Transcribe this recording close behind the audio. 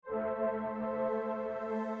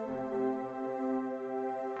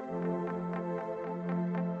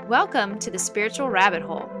Welcome to The Spiritual Rabbit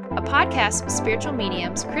Hole, a podcast with spiritual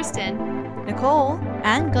mediums Kristen, Nicole,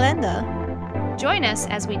 and Glenda. Join us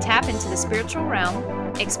as we tap into the spiritual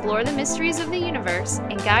realm, explore the mysteries of the universe,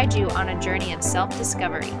 and guide you on a journey of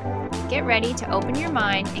self-discovery. Get ready to open your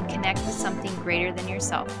mind and connect with something greater than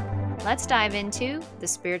yourself. Let's dive into The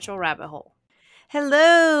Spiritual Rabbit Hole.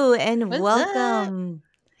 Hello and What's welcome.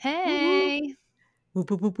 Hey!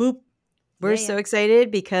 Whoop, whoop, whoop, whoop. We're so excited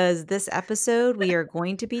because this episode we are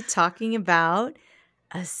going to be talking about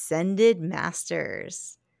Ascended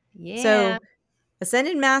Masters. Yeah. So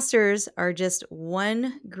Ascended Masters are just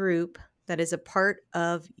one group that is a part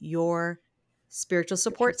of your spiritual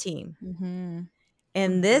support team. Mm-hmm.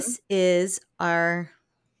 And this is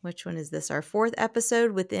which one is this? Our fourth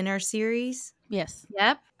episode within our series. Yes.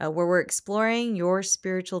 Yep. Where we're exploring your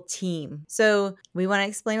spiritual team. So we want to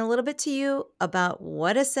explain a little bit to you about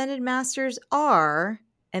what Ascended Masters are,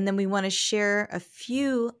 and then we want to share a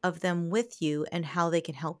few of them with you and how they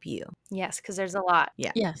can help you. Yes, because there's a lot.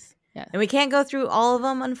 Yeah. Yes. Yes. And we can't go through all of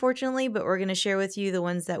them, unfortunately, but we're going to share with you the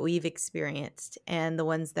ones that we've experienced and the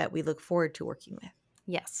ones that we look forward to working with.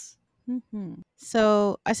 Yes. Mm-hmm.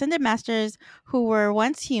 So, Ascended Masters who were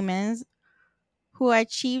once humans who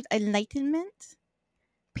achieved enlightenment,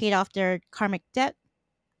 paid off their karmic debt,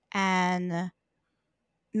 and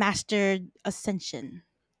mastered ascension,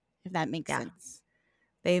 if that makes sense.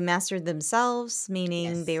 They mastered themselves, meaning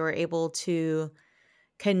Yes. they were able to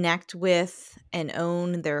connect with and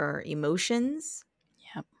own their emotions.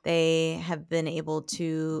 Yep. They have been able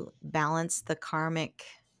to balance the karmic,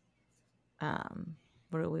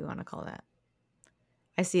 what do we want to call that?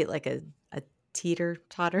 I see it like a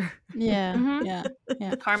teeter-totter. Yeah. Mhm. Yeah.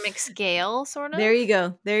 Yeah. Karmic scale, sort of. There you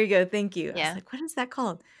go. There you go. Thank you. I Yeah. was like, what is that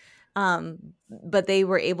called? But they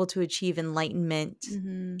were able to achieve enlightenment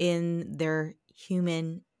Mm-hmm. in their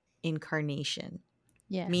human incarnation.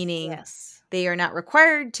 Yes. Meaning Yes. they are not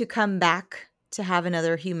required to come back to have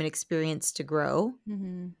another human experience to grow,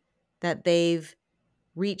 Mm-hmm. that they've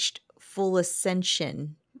reached full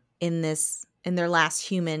ascension in their last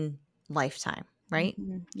human lifetime, right?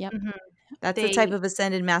 Mm-hmm. Yep. Mhm. That's the type of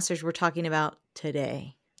Ascended Masters we're talking about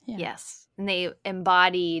today. Yeah. Yes. And they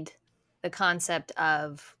embodied the concept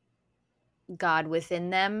of God within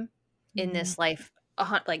them in this life,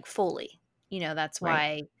 like fully. You know, that's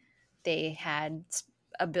Right. why they had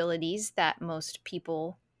abilities that most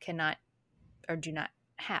people cannot or do not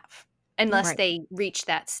have unless Right. they reach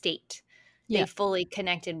that state. Yeah. They fully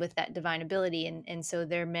connected with that divine ability. And so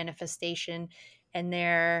their manifestation and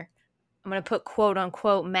their, I'm going to put quote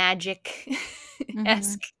unquote magic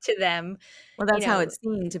esque to them. Well, that's You how know, it's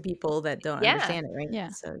seen to people that don't Yeah. understand it, right? Yeah.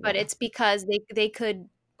 So, but yeah. it's because they could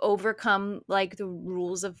overcome like the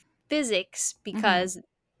rules of physics because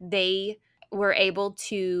they were able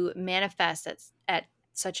to manifest at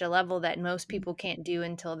such a level that most people can't do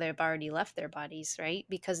until they've already left their bodies, right?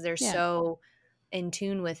 Because they're Yeah. so in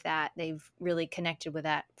tune with that. They've really connected with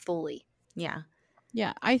that fully. Yeah.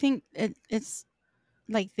 Yeah. I think it's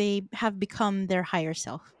like they have become their higher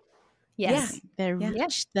self. Yes. They Yeah.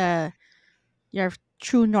 reached your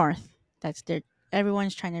true north. That's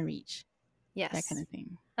everyone's trying to reach. Yes. That kind of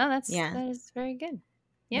thing. Oh, Yeah. that is very good.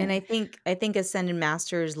 Yeah. And I think Ascended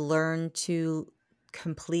Masters learn to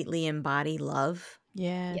completely embody love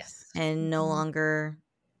Yes. and no longer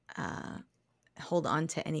hold on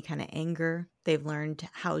to any kind of anger. They've learned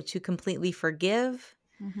how to completely forgive.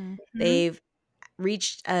 Mm-hmm. They've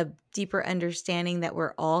reached a deeper understanding that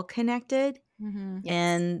we're all connected Mm-hmm. Yes.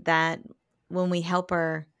 and that when we help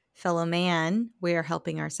our fellow man, we are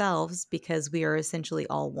helping ourselves because we are essentially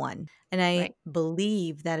all one. And I Right.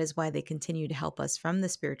 believe that is why they continue to help us from the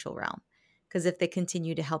spiritual realm. Because if they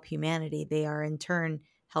continue to help humanity, they are in turn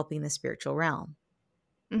helping the spiritual realm,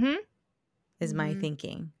 Mm-hmm. is my Mhm.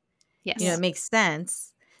 thinking. Yes. You know, it makes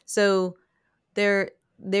sense. So they're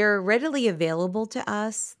readily available to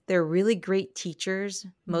us. They're really great teachers.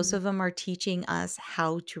 Most of them are teaching us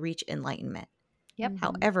how to reach enlightenment. Yep.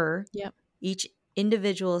 However, Yep. each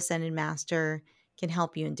individual Ascended Master can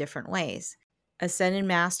help you in different ways. Ascended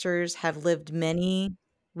Masters have lived many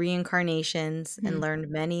reincarnations and learned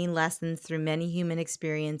many lessons through many human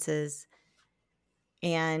experiences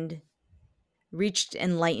and reached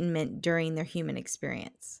enlightenment during their human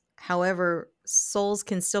experience. However, souls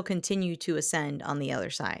can still continue to ascend on the other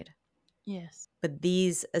side. Yes. But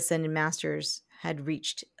these Ascended Masters had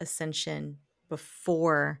reached ascension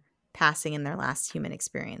before passing in their last human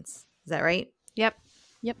experience. Is that right? Yep.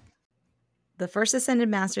 Yep. The first Ascended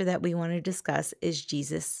Master that we want to discuss is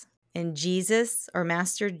Jesus. And Jesus, or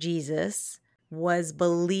Master Jesus, was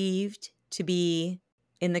believed to be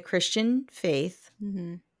in the Christian faith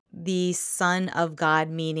Mm-hmm. the Son of God,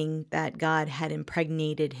 meaning that God had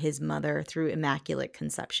impregnated his mother through immaculate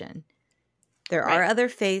conception. There are Right. other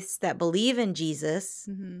faiths that believe in Jesus,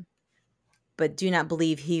 Mm-hmm. but do not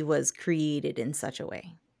believe he was created in such a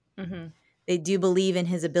way. Mm-hmm. They do believe in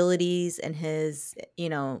his abilities and his,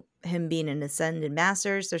 him being an ascended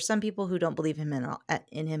masters. There's some people who don't believe him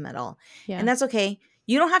in him at all. Yeah. And that's okay.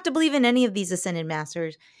 You don't have to believe in any of these ascended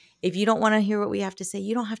masters. If you don't want to hear what we have to say,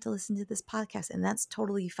 you don't have to listen to this podcast, and that's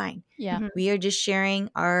totally fine. Yeah. Mhm. We are just sharing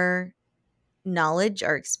our knowledge,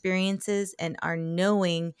 our experiences, and our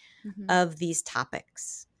knowing Mm-hmm. of these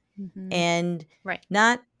topics. Mm-hmm. And Right.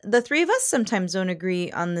 not the three of us sometimes don't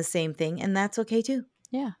agree on the same thing, and that's okay too.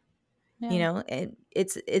 Yeah. Yeah.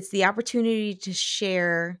 It's the opportunity to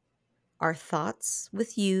share our thoughts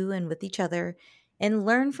with you and with each other and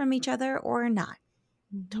learn from each other or not.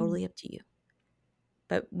 Mhm. Totally up to you.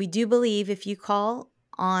 But we do believe if you call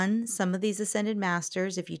on some of these ascended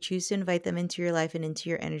masters, if you choose to invite them into your life and into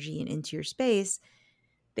your energy and into your space,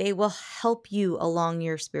 they will help you along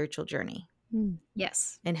your spiritual journey Mm.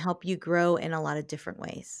 Yes. and help you grow in a lot of different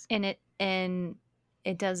ways. And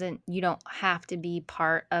it doesn't, you don't have to be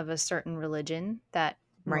part of a certain religion that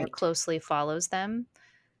more Right. closely follows them.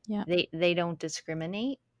 Yeah. They don't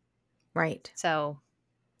discriminate. Right. So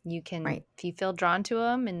you can, Right. if you feel drawn to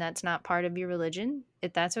them and that's not part of your religion,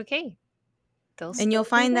 that's okay. They'll And you'll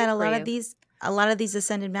still be find there that for you. a lot of these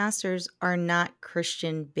ascended masters are not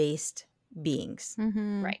Christian based beings.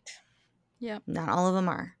 Mm-hmm. Right. Yep. Not all of them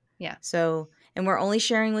are. Yeah. So, and we're only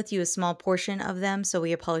sharing with you a small portion of them, so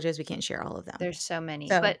we apologize we can't share all of them. There's so many.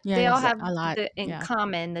 So, but Yeah, they all it's have a lot. in Yeah.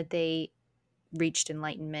 common that they reached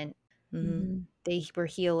enlightenment. Mhm. Mm-hmm. They were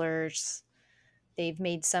healers. They've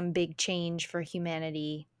made some big change for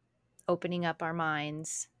humanity, opening up our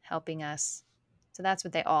minds, helping us. So that's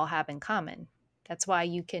what they all have in common. That's why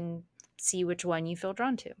you can see which one you feel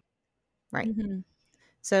drawn to. Right. Mm-hmm.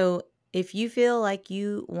 So, if you feel like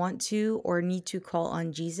you want to or need to call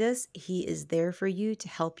on Jesus, he is there for you to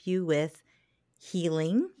help you with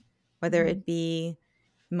healing, whether Mhm. it be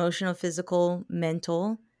emotional, physical,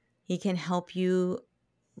 mental. He can help you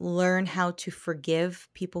learn how to forgive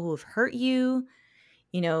people who have hurt you.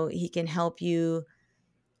 He can help you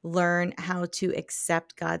learn how to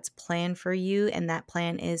accept God's plan for you. And that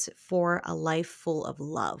plan is for a life full of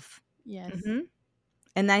love. Yes. Mm-hmm.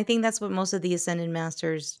 And I think that's what most of the ascended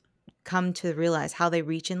masters come to realize how they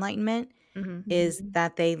reach enlightenment Mm-hmm. is Mhm.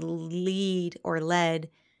 that they lead or led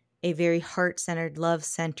a very heart-centered,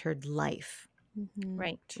 love-centered life. Mhm.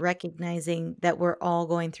 Right. Recognizing that we're all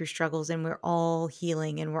going through struggles and we're all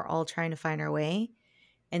healing and we're all trying to find our way.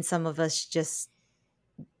 And some of us just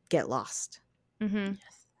get lost. Mm-hmm.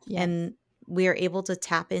 Yes. Yes. And we are able to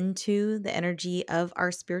tap into the energy of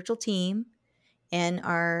our spiritual team and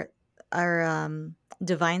our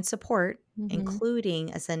divine support, Mhm.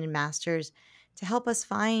 including ascended masters, to help us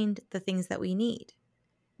find the things that we need.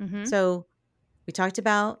 Mm-hmm. So we talked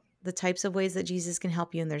about the types of ways that Jesus can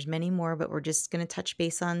help you, and there's many more, but we're just going to touch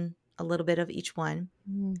base on a little bit of each one.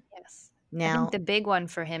 Mm. Yes. I Now, think the big one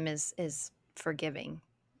for him is forgiving.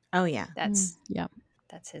 oh yeah, That's Yeah.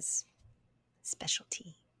 that's his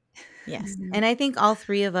specialty. yes. Mhm. And I think all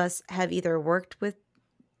three of us have either worked with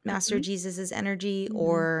Master Mhm. Jesus's energy Mhm.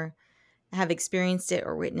 or have experienced it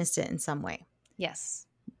or witnessed it in some way. Yes.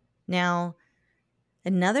 Now,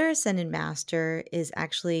 another ascended master is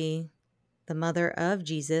actually the mother of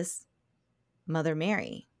Jesus, Mother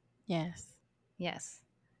Mary. Yes. Yes.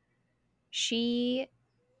 She,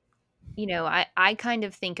 I kind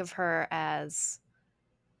of think of her as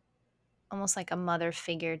almost like a mother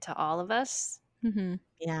figure to all of us. Mm-hmm.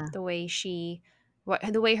 Yeah. The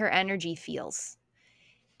way her energy feels.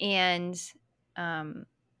 And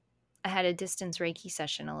I had a distance Reiki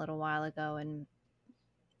session a little while ago, and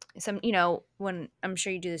when I'm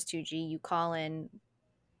sure you do this too, G, you call in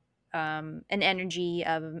an energy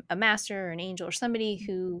of a master or an angel or somebody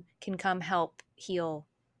who can come help heal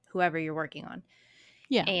whoever you're working on.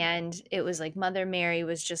 Yeah. And it was like Mother Mary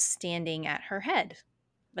was just standing at her head,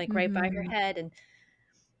 like right by her Mhm. head,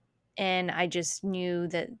 and I just knew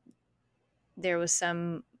that there was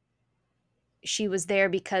she was there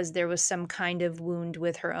because there was some kind of wound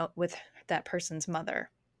with that person's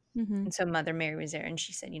mother. Mhm. And so Mother Mary was there, and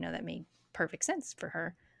she said, that made perfect sense for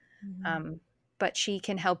her. Mhm. But she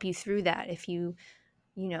can help you through that if you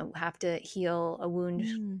have to heal a wound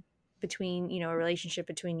Mm. between, a relationship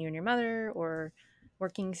between you and your mother, or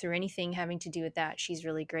working through anything having to do with that. She's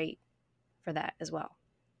really great for that as well.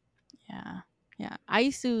 Yeah. Yeah. I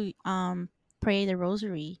used to pray the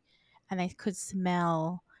rosary, and I could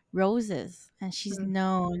smell roses, and she's Mm.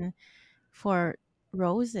 known for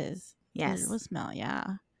roses. Yes. The rose smell.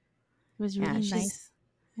 Yeah. was Yeah, really she's nice.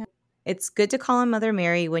 it's good to call on Mother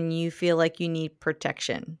Mary when you feel like you need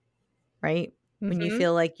protection, right? When you Mm-hmm.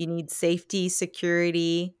 feel like you need safety,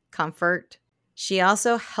 security, comfort. She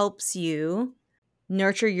also helps you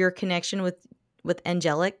nurture your connection with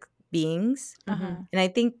angelic beings. Uh-huh. And I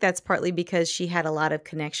think that's partly because she had a lot of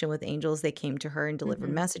connection with angels. They came to her and delivered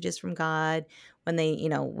Mhm. messages from God when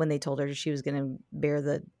they told her she was going to bear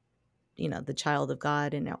the child of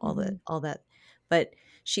God and all that. But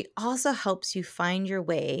she also helps you find your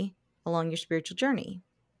way along your spiritual journey.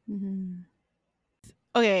 Mhm.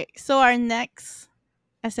 Okay, so our next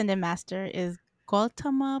ascended master is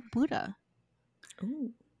Gautama Buddha,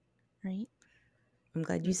 Ooh, right? I'm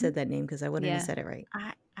glad you Mhm. said that name because I wouldn't have Yeah. said it right.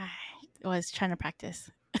 I was trying to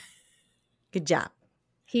practice. Good job.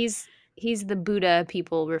 He's the Buddha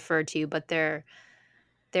people refer to, but there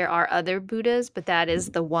are other Buddhas, but that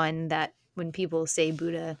is the one that when people say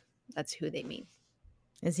Buddha, that's who they mean.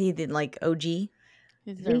 Is he the OG?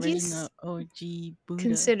 He's I the think original he's OG Buddha.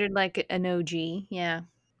 considered like an OG. Yeah.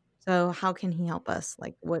 So how can he help us?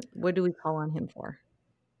 Like what do we call on him for?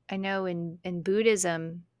 I know in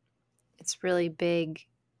Buddhism, it's really big.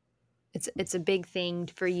 It's a big thing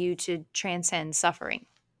for you to transcend suffering.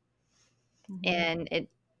 Mhm. And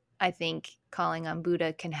I think calling on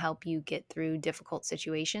Buddha can help you get through difficult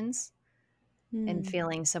situations and Mm.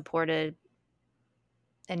 feeling supported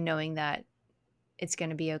and knowing that it's going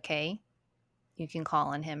to be okay. You can call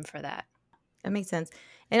on him for that. That makes sense.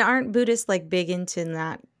 And aren't Buddhists big into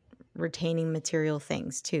not retaining material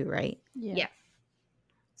things too, right? Yeah.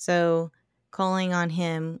 So calling on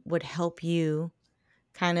him would help you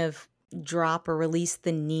kind of drop or release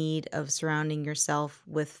the need of surrounding yourself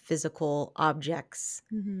with physical objects,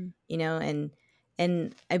 Mhm.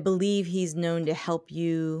 and I believe he's known to help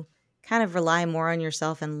you kind of rely more on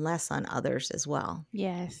yourself and less on others as well.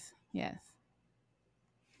 Yes. Yes.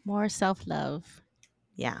 More self-love.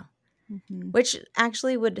 Yeah. Mhm. Which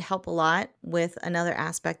actually would help a lot with another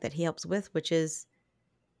aspect that he helps with, which is,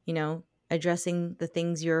 addressing the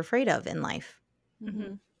things you're afraid of in life.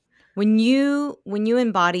 Mhm. When you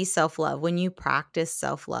embody self-love, when you practice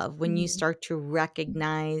self-love, when you Mhm. start to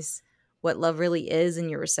recognize what love really is and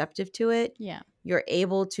you're receptive to it, Yeah. you're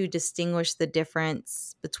able to distinguish the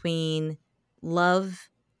difference between love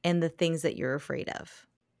and the things that you're afraid of.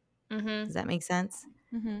 Mm-hmm. Does that make sense?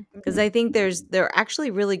 Mhm. Because I think they're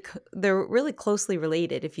actually they're really closely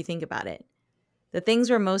related if you think about it. The things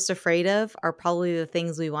we're most afraid of are probably the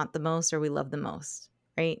things we want the most or we love the most,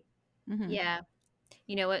 right? Mhm. Yeah.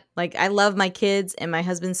 You know what? Like I love my kids and my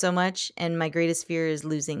husband so much, and my greatest fear is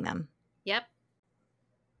losing them. Yep.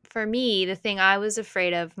 For me, the thing I was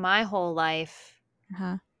afraid of my whole life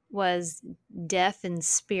Uh-huh. was death and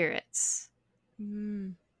spirits.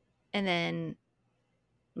 Mm. And then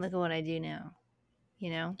look at what I do now. You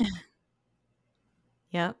know,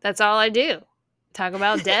 Yep. that's all I do. Talk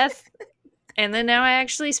about death. And then now I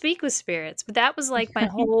actually speak with spirits. But that was like my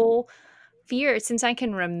whole fear since I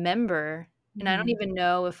can remember. And I don't Mhm. even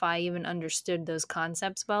know if I even understood those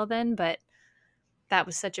concepts well then, but that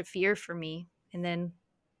was such a fear for me. And then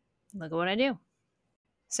look at what I do.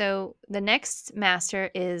 So the next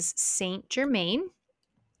master is Saint Germain.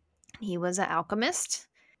 He was an alchemist.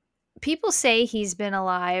 People say he's been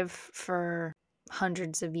alive for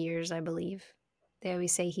hundreds of years, I believe. They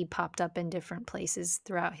always say he popped up in different places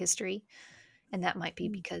throughout history, and that might be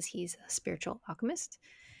because he's a spiritual alchemist.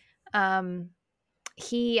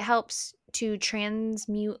 He helps to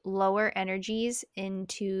transmute lower energies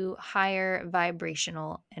into higher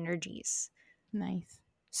vibrational energies. Nice.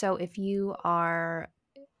 So if you're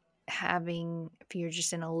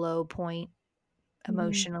just in a low point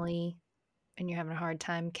emotionally and you're having a hard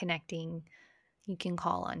time connecting, you can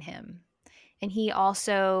call on him. And he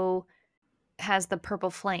also has the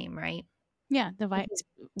purple flame, right? Yeah, He's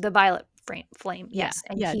the violet flame, yeah. yes.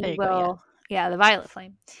 And Yeah, he there you go. Yeah. will, yeah, the violet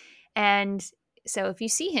flame. And so if you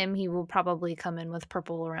see him, he will probably come in with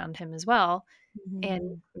purple around him as well and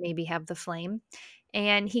Mhm. maybe have the flame.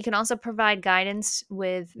 And he can also provide guidance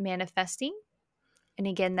with manifesting. And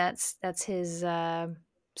again, that's his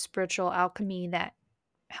spiritual alchemy that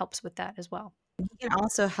helps with that as well. He can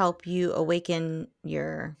also help you awaken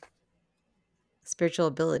your spiritual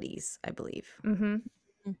abilities, I believe.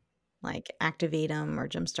 Mm-hmm. Like activate them or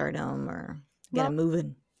jumpstart them or get them Well,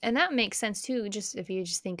 moving. and that makes sense too. Just if you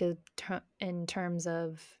just think of in terms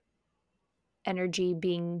of energy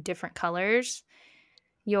being different colors,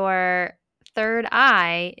 your third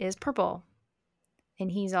eye is purple,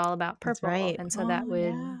 and he's all about That's purple, right. and so that Oh,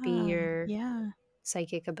 would be yeah. your Yeah.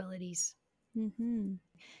 psychic abilities. Mhm.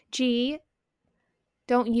 G,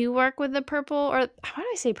 Don't you work with the purple, or why do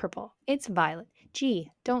I say purple? It's violet.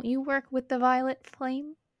 Gee, don't you work with the violet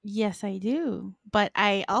flame? Yes, I do. But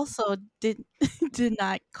I also did did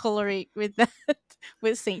not colorate with that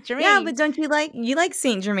with Saint Yeah, Germain. but don't you like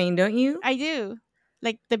Saint Germain, don't you? I do.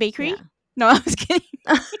 Like the bakery? Yeah. No, I was kidding.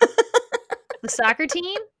 The soccer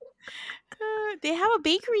team? They have a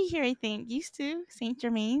bakery here, I think. Used to Saint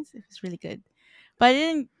Germain's. It was really good. But I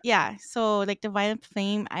didn't. Yeah. So like the violet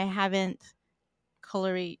flame, I haven't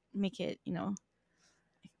colorate make it. I Like,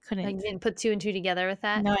 couldn't. you didn't put 2 and 2 together with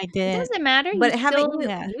that? No, I It didn't. doesn't matter. But You haven't still you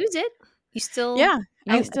Yeah. use it. You still, Yeah.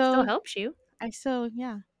 it still helps you.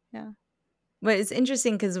 Yeah. But it's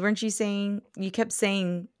interesting because weren't you saying you kept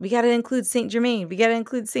saying we got to include Saint Germain? We got to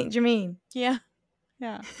include Saint Germain. Yeah.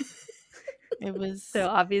 Yeah. It was. So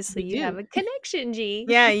obviously we you have do. a connection, G.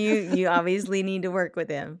 Yeah, you obviously need to work with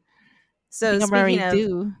him. I So think I speaking already of,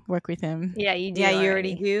 do work with him. Yeah, you do. yeah, you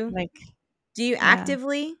already do. Like, Do you yeah.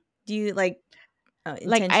 actively? Do you Like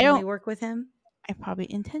intentionally I don't. work with him? I probably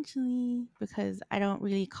intentionally because I don't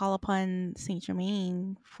really call upon Saint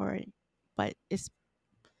Germain for it, but it's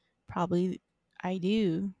probably I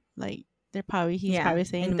do. Like he's Yeah, probably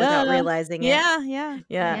saying and without duh. realizing it. Yeah. Yeah.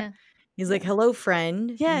 Yeah. He's like, "Hello,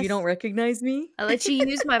 friend. Yes. You don't recognize me?" I let you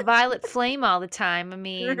use my violet flame all the time. I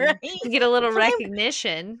mean, Right. to get a little Flame-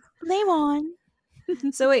 recognition. Flame on.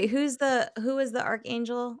 So wait, who is the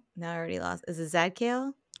archangel? No, I already lost. Is it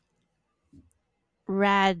Zadkiel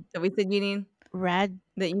Rad that we said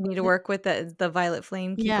that you need to work with? That is the violet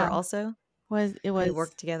flame keeper Yeah. also. They They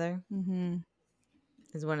work together. Mm-hmm.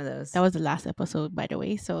 Is one of those. That was the last episode, by the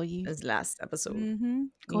way. So you. It was last episode. Mm-hmm. You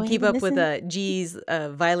Go can ahead keep and up with listen. G's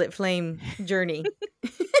violet flame journey.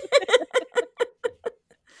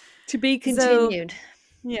 To be So- continued.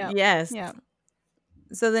 Yeah. Yes. Yeah.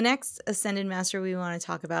 So the next ascended master we want to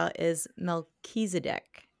talk about is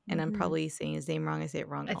Melchizedek, and I'm Mhm. probably saying his name wrong. I say it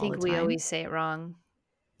wrong I all think the we time. always say it wrong.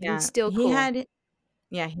 Yeah, He's still he cool.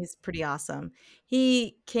 he's pretty awesome.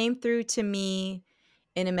 He came through to me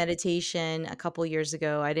in a meditation a couple years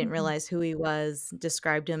ago. I didn't Mhm. realize who he was.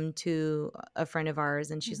 Described him to a friend of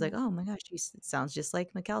ours, and she's like, "Oh my gosh, he sounds just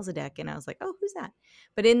like Melchizedek." And I was like, "Oh, who's that?"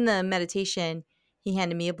 But in the meditation, he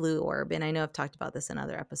handed me a blue orb, and I know I've talked about this in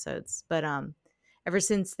other episodes, but ever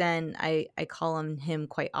since then, I call on him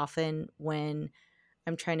quite often when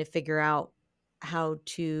I'm trying to figure out how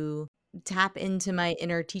to tap into my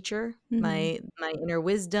inner teacher, my inner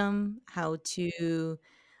wisdom, how to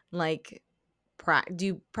like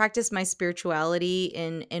practice my spirituality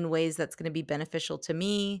in ways that's going to be beneficial to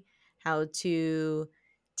me, how to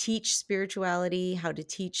teach spirituality, how to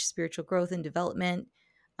teach spiritual growth and development.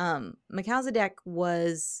 Melchizedek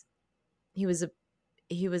was he was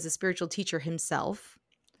a spiritual teacher himself.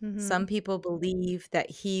 Mhm. Some people believe that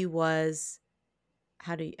he was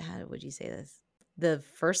how would you say this? The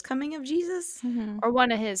first coming of Jesus? Mhm. Or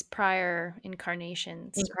one of his prior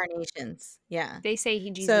incarnations. Incarnations. Yeah. They say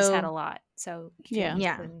Jesus had So- a lot, so you Yeah. can't just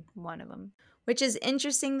Yeah. put in one of them. Which is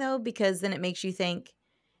interesting though, because then it makes you think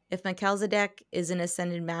if Melchizedek is an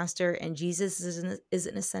ascended master and Jesus is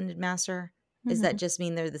an ascended master, does that just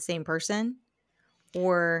mean they're the same person?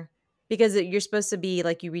 Or because you're supposed to be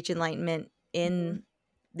like you reach enlightenment in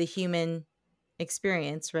the human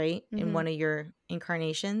experience, right? In Mhm. one of your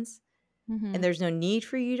incarnations, Mhm. and there's no need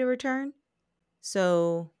for you to return.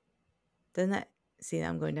 So then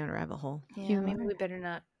I'm going down a rabbit hole. Yeah, You maybe are. we better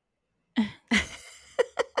not.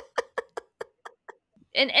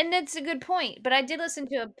 And that's a good point. But I did listen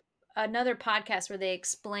to another podcast where they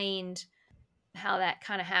explained how that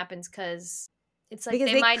kind of happens, because it's like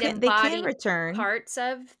Because they might can embody return. parts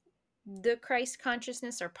of the Christ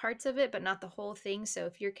consciousness or parts of it, but not the whole thing. So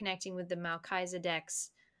if you're connecting with the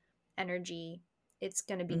Melchizedek's energy, it's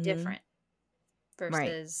going to be Mhm. different Right.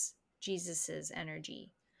 versus Jesus's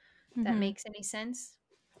energy. That makes any sense?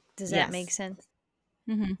 Does that Yes. make sense?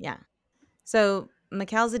 Mhm. Yeah. So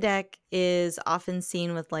Melchizedek is often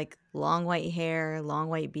seen with like long white hair, long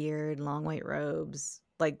white beard, long white robes.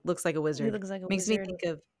 Like looks like a wizard. He looks like a makes wizard. me think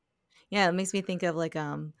of it makes me think of like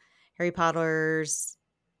Harry Potter's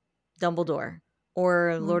Dumbledore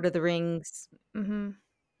or Lord of the Rings. Mm-hmm.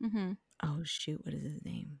 Mhm. Oh shoot, what is his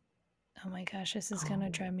name? Oh my gosh, this is gonna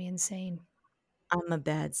drive me insane. I'm a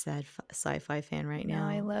bad sad sci-fi fan right No, now.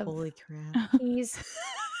 I love- Holy crap.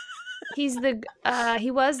 He's the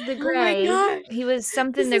he was the Oh my gray. God. He was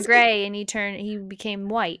something This the is- gray, and he became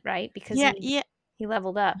white, right? Because Yeah. he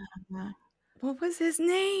leveled up. What was his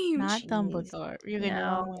name? Not Jeez. Dumbledore. You're gonna No.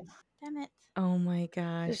 wrong one. Damn it. Oh my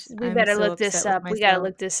gosh. We I'm better so look this upset with up. We gotta myself.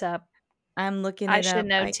 look this up. I'm looking I it should up.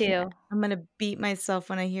 know I can't- too. I'm gonna beat myself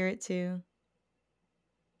when I hear it too.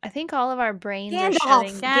 I think all of our brains are Gandalf.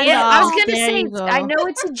 shutting. Gandalf. I was gonna There say, you go. I know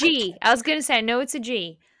it's a G. I was gonna say, I know it's a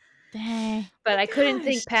G, Dang. but I couldn't Gosh.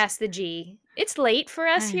 think past the G. It's late for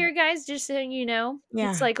us I- here, guys. Just so you know, Yeah.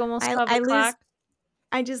 it's like almost 12 I o'clock.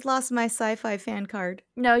 I just lost my sci-fi fan card.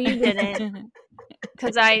 No, you didn't,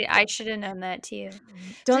 because I should have known that too.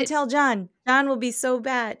 Don't It- tell John. John will be so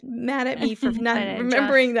mad at me for not I know,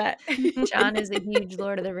 remembering that. John is a huge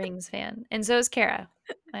Lord of the Rings fan, and so is Kara,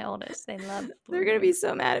 my oldest. They love. They're gonna be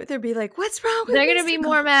so mad. They'll be like, "What's wrong with They're gonna Mr. be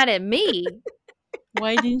Cole?" more mad at me.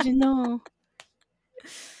 Why didn't you know?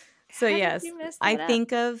 So How did yes, you mess I that up?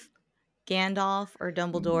 think of Gandalf or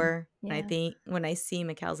Dumbledore when I Yeah. think when I see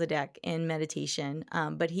Melchizedek in meditation.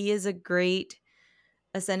 But he is a great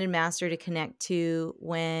ascended master to connect to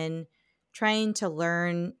when trying to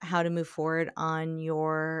learn how to move forward on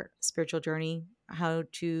your spiritual journey, how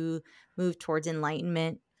to move towards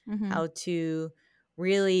enlightenment, Mhm. how to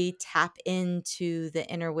really tap into the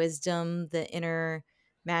inner wisdom, the inner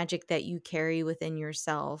magic that you carry within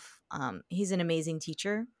yourself. He's an amazing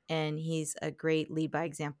teacher and he's a great lead by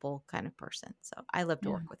example kind of person. So I love to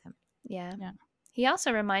Yeah. work with him. Yeah. Yeah. He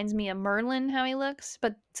also reminds me of Merlin, how he looks,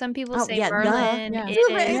 but some people Oh, say yeah, duh. Merlin Yeah. is.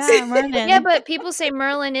 Yeah, Merlin. Yeah, but people say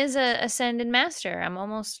Merlin is a ascended master. I'm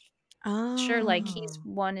almost sure like he's Oh.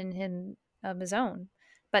 one in him of his own.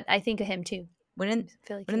 But I think of him too. Wouldn't I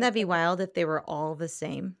feel like he wouldn't that looks be like him. wild if they were all the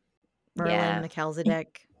same? Merlin, Yeah.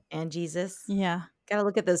 Melchizedek, and Jesus. Yeah. Gotta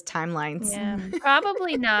look at those timelines. Yeah. Mhm.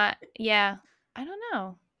 Probably not. Yeah. I don't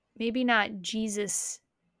know. Maybe not Jesus,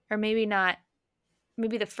 or maybe not.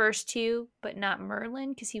 Maybe the first two, but not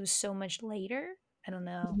Merlin because he was so much later. I don't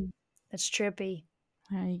know. Mhm. That's trippy.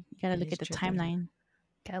 You gotta It look is at the trippy. timeline.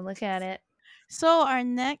 Gotta look at it. So our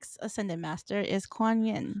next ascended master is Kuan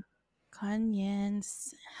Yin. Kuan Yin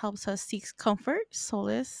helps us seek comfort,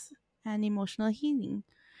 solace, and emotional healing.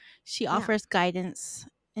 She Yeah. offers guidance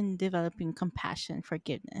in developing compassion,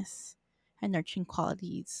 forgiveness, and nurturing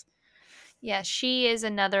qualities. Yeah, she is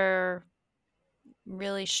another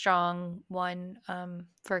really strong one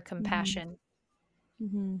for compassion.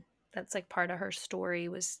 Mm-hmm. That's like part of her story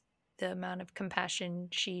was the amount of compassion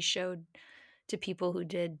she showed to people who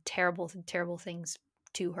did terrible, terrible things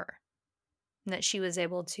to her. And that she was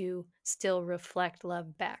able to still reflect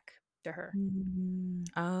love back to her. Mm-hmm.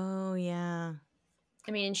 Oh yeah.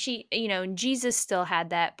 I mean, she, and Jesus still had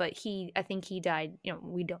that, but I think he died, I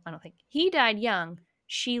don't think he died young.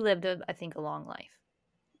 She lived, I think, a long life.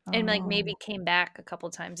 And like maybe came back a couple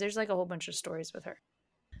times. There's like a whole bunch of stories with her.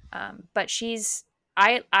 But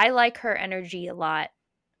I like her energy a lot.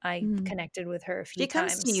 I connected with her a few She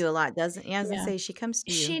comes times. to you a lot, doesn't? Yeah, I was Yeah. gonna say she comes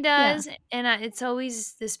to you. She does, and it's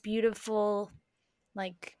always this beautiful,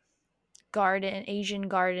 like garden, Asian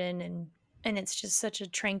garden, and it's just such a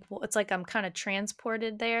tranquil. It's like I'm kind of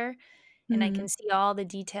transported there, and I can see all the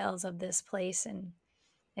details of this place, and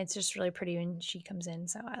it's just really pretty when she comes in.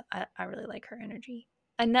 So I really like her energy.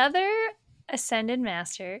 Another ascended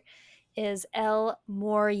master is El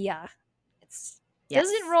Moria.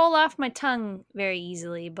 Doesn't roll off my tongue very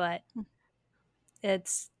easily, but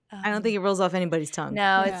it's. I don't think it rolls off anybody's tongue.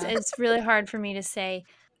 No, Yeah. it's really hard for me to say.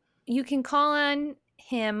 You can call on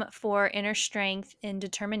him for inner strength and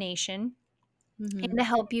determination, and to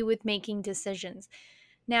help you with making decisions.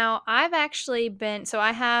 Now, I've actually been. So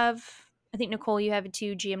I have. I think Nicole, you have it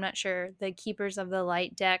too. G, I'm not sure. The Keepers of the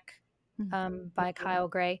Light deck, by Kyle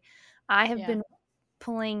Gray. I have been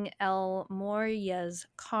pulling El Moria's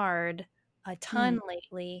card a ton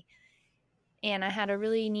lately, and I had a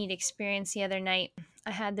really neat experience the other night. I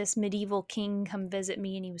had this medieval king come visit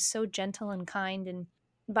me, and he was so gentle and kind, and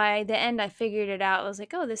by the end I figured it out. I was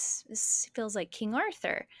like, oh, this feels like King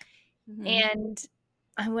Arthur. And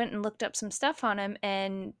I went and looked up some stuff on him,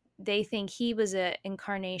 and they think he was an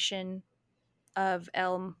incarnation of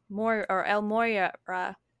El Moria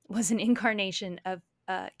was an incarnation of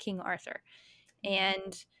King Arthur.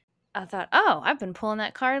 And I thought, oh, I've been pulling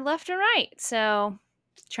that card left and right. So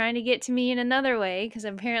trying to get to me in another way, because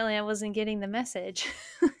apparently I wasn't getting the message.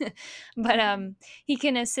 But he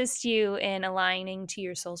can assist you in aligning to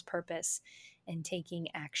your soul's purpose and taking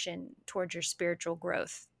action towards your spiritual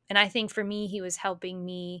growth. And I think for me, he was helping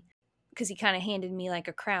me because he kind of handed me like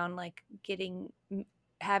a crown, like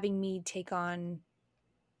having me take on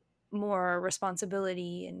more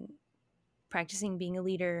responsibility and practicing being a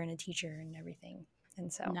leader and a teacher and everything.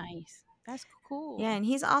 And so Nice. That's cool. Yeah, and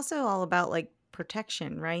he's also all about like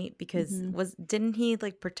protection, right? Because didn't he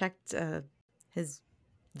like protect his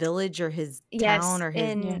village or his town or his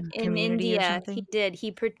in community or India something? he did.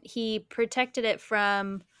 He protected it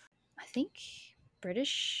from, I think,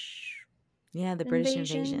 British. Yeah, the British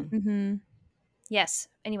invasion. Mm-hmm. Yes.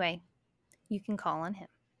 Anyway, you can call on him.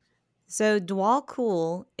 So Dwal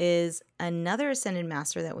Kul is another ascended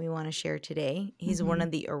master that we want to share today. He's one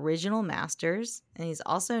of the original masters, and he's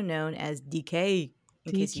also known as DK,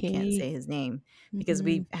 in case you can't say his name, because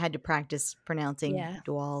we've had to practice pronouncing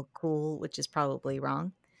Dwal Kul, which is probably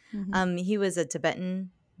wrong. He was a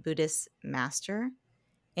Tibetan Buddhist master,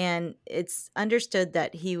 and it's understood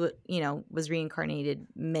that he was reincarnated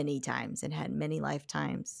many times and had many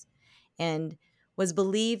lifetimes, and was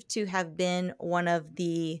believed to have been one of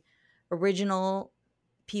the original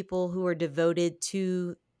people who were devoted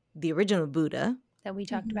to the original Buddha that we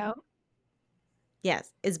talked about.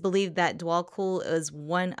 Yes, it's believed that Dwal Kul is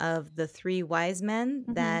one of the 3 wise men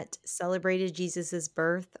that celebrated Jesus's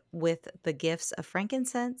birth with the gifts of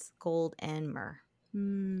frankincense, gold, and myrrh.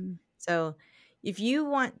 So if you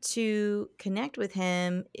want to connect with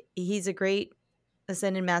him, he's a great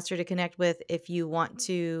ascended master to connect with if you want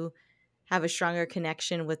to have a stronger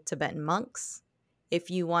connection with Tibetan monks, if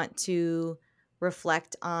you want to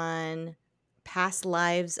reflect on past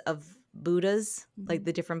lives of Buddhas, like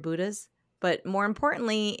the different Buddhas, but more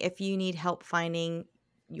importantly, if you need help finding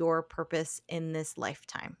your purpose in this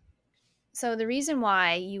lifetime. So the reason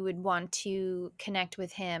why you would want to connect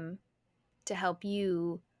with him to help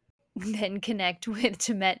you then connect with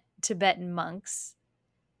Tibetan monks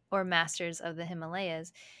or masters of the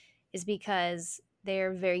Himalayas is because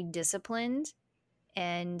they're very disciplined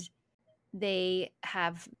and they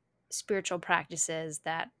have spiritual practices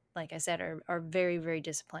that, like I said, are very, very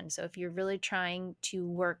disciplined. So if you're really trying to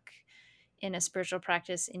work in a spiritual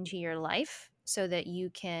practice into your life so that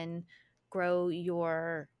you can grow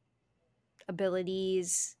your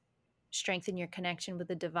abilities, strengthen your connection with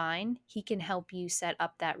the divine, he can help you set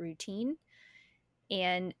up that routine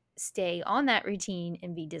and stay on that routine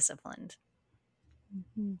and be disciplined.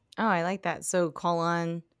 Oh, I like that. So call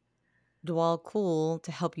on Dwal Kul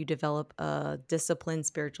to help you develop a disciplined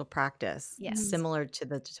spiritual practice similar to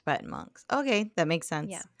the Tibetan monks. Okay, that makes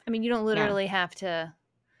sense. Yeah. I mean, you don't literally have to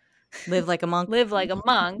live like a monk.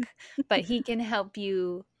 But he can help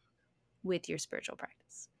you with your spiritual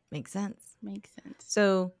practice. Makes sense.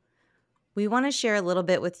 So we want to share a little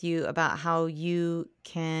bit with you about how you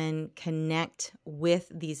can connect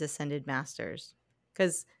with these ascended masters.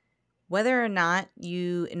 Because whether or not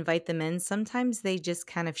you invite them in, sometimes they just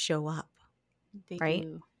kind of show up. Right?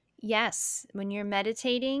 Yes. When you're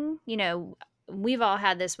meditating, we've all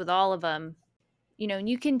had this with all of them. And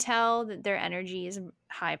you can tell that their energy is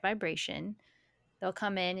high vibration. They'll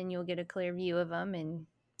come in and you'll get a clear view of them. And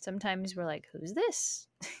sometimes we're like, who's this?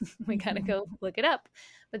 We got to go look it up.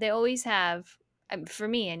 But they always have, for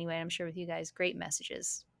me anyway, I'm sure with you guys, great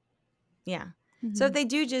messages. Yeah. So if they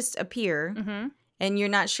do just appear and you're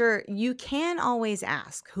not sure, you can always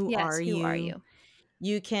ask, who are you?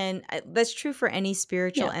 You can, that's true for any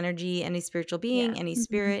spiritual energy, any spiritual being, any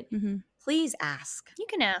spirit. Please ask. You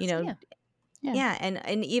can ask, Yeah.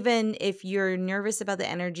 And even if you're nervous about the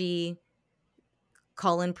energy,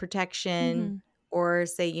 call in protection or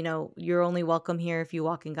say, you're only welcome here if you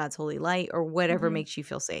walk in God's holy light or whatever makes you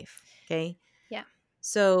feel safe. Okay. Yeah.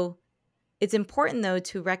 So it's important though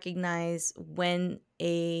to recognize when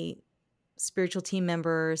a spiritual team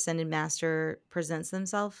member or ascended master presents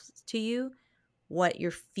themselves to you, what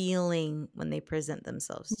you're feeling when they present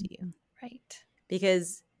themselves to you. Right.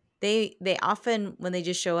 Because they often, when they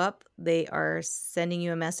just show up, they are sending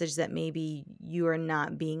you a message that maybe you are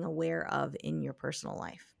not being aware of in your personal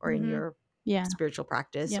life or in your spiritual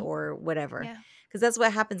practice or whatever. Yeah. Because that's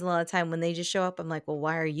what happens a lot of time when they just show up. I'm like, well,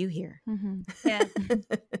 why are you here? Yeah.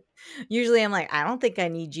 Usually I'm like, I don't think I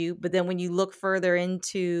need you. But then when you look further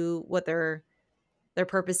into what their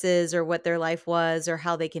purpose is or what their life was or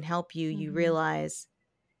how they can help you, you realize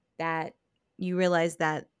that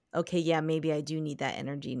okay, yeah, maybe I do need that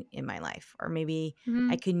energy in my life, or maybe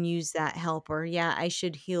I can use that help, or I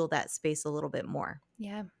should heal that space a little bit more.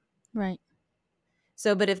 Yeah. Right.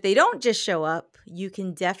 So, but if they don't just show up, you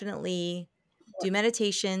can definitely do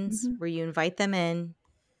meditations where you invite them in.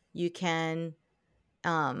 You can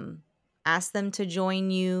ask them to join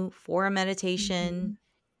you for a meditation.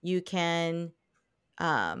 You can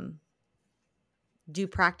do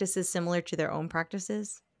practices similar to their own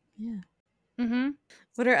practices. Yeah.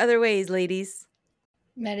 What are other ways, ladies?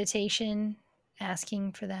 Meditation,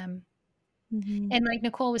 asking for them. And like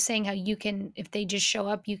Nicole was saying, how you can, if they just show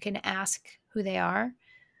up, you can ask who they are.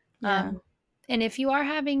 Yeah. And if you are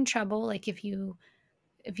having trouble, like if you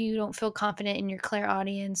don't feel confident in your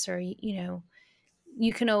clairaudience, or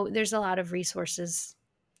you can, there's a lot of resources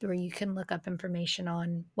where you can look up information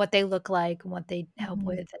on what they look like and what they help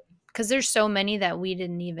with, because there's so many that we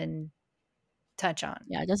didn't even touch on.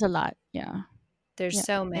 Yeah, there's a lot. Yeah. There's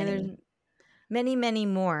so many. many, many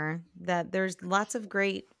more. That there's lots of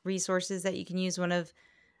great resources that you can use. One of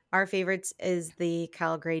our favorites is the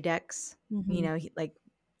Kyle Gray decks. You know, like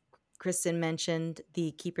Kristen mentioned,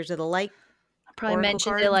 the Keepers of the Light. I probably Oracle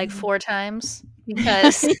mentioned card. it like 4 times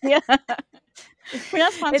because Yeah. We're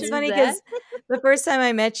not sponsored. It's funny because the first time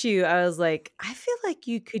I met you, I was like, I feel like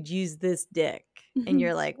you could use this deck. And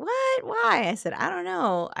you're like, what? Why? I said, I don't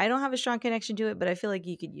know. I don't have a strong connection to it, but I feel like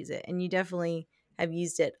you could use it. And you definitely have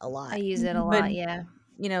used it a lot. I use it a But, lot, yeah.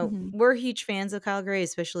 you know, we're huge fans of Kyle Gray,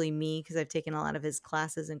 especially me, because I've taken a lot of his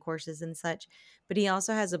classes and courses and such. But he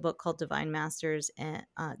also has a book called Divine Masters and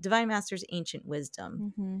Divine Masters Ancient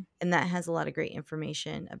Wisdom. And that has a lot of great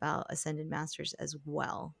information about Ascended Masters as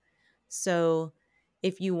well. So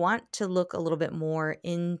if you want to look a little bit more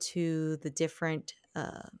into the different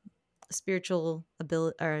spiritual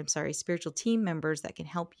team members that can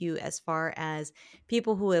help you as far as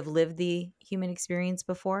people who have lived the human experience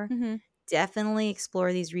before, definitely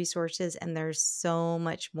explore these resources. And there's so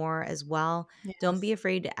much more as well. Yes. Don't be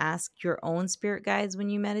afraid to ask your own spirit guides when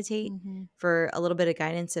you meditate for a little bit of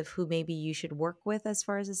guidance of who maybe you should work with as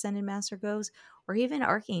far as Ascended Master goes, or even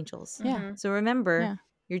archangels. Yeah. So remember,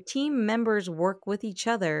 your team members work with each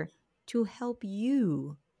other to help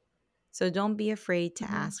you. So don't be afraid to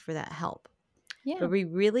ask for that help. Yeah. But we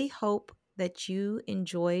really hope that you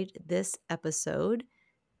enjoyed this episode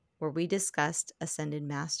where we discussed Ascended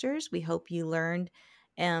Masters. We hope you learned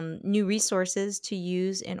new resources to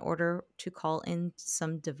use in order to call in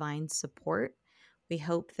some divine support. We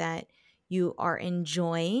hope that you are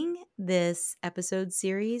enjoying this episode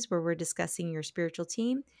series where we're discussing your spiritual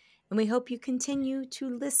team. And we hope you continue to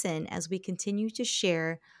listen as we continue to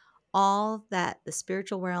share all that the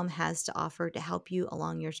spiritual realm has to offer to help you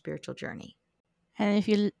along your spiritual journey. And if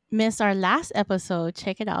you missed our last episode,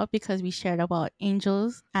 check it out because we shared about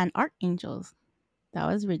angels and archangels. That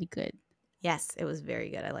was really good. Yes, it was very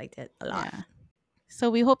good. I liked it a lot. Yeah. So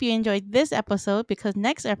we hope you enjoyed this episode because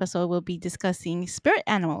next episode we'll be discussing spirit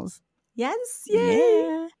animals. Yes. Yay.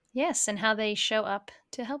 Yeah. Yes, and how they show up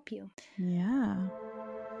to help you. Yeah.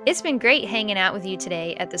 It's been great hanging out with you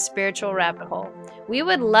today at the Spiritual Rabbit Hole. We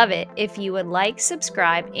would love it if you would like,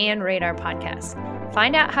 subscribe, and rate our podcast.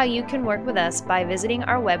 Find out how you can work with us by visiting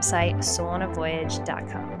our website,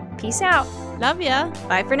 soulonavoyage.com. Peace out. Love ya.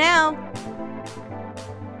 Bye for now.